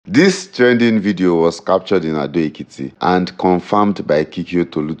This trending video was captured in Ado Ekiti and confirmed by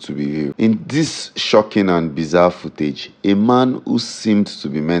KikioTolu to be real. In this shocking and bizarre footage, a man who seemed to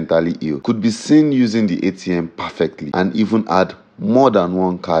be mentally ill could be seen using the ATM perfectly and even had more than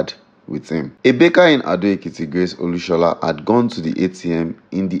one card with him. A baker in Ado Ekiti, Grace Olushola, had gone to the ATM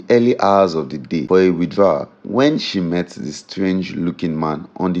in the early hours of the day for a withdrawal when she met the strange-looking man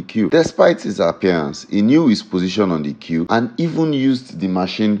on the queue. Despite his appearance, he knew his position on the queue and even used the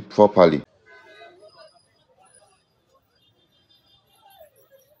machine properly.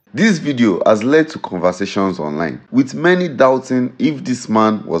 This video has led to conversations online, with many doubting if this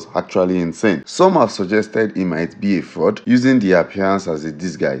man was actually insane. Some have suggested he might be a fraud, using the appearance as a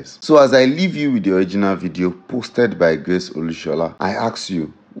disguise. So as I leave you with the original video posted by Grace Olushola, I ask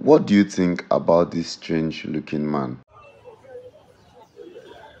you, what do you think about this strange looking man?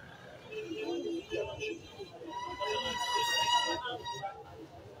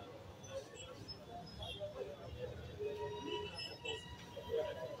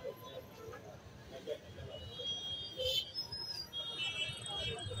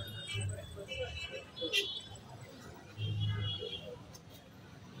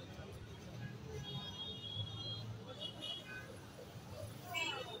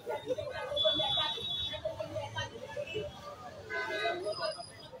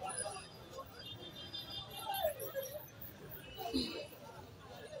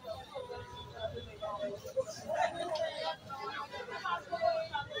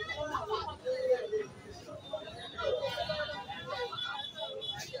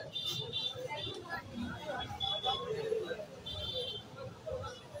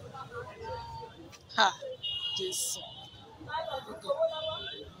 Ha, this.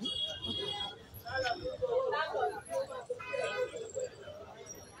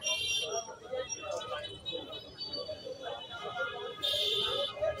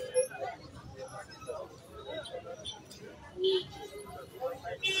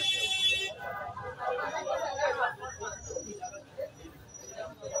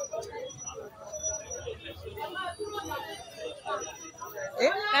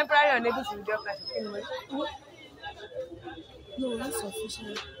 Temporary unable to withdraw cash. Anyway. No, that's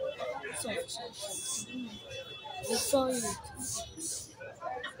official. It's official. I saw it.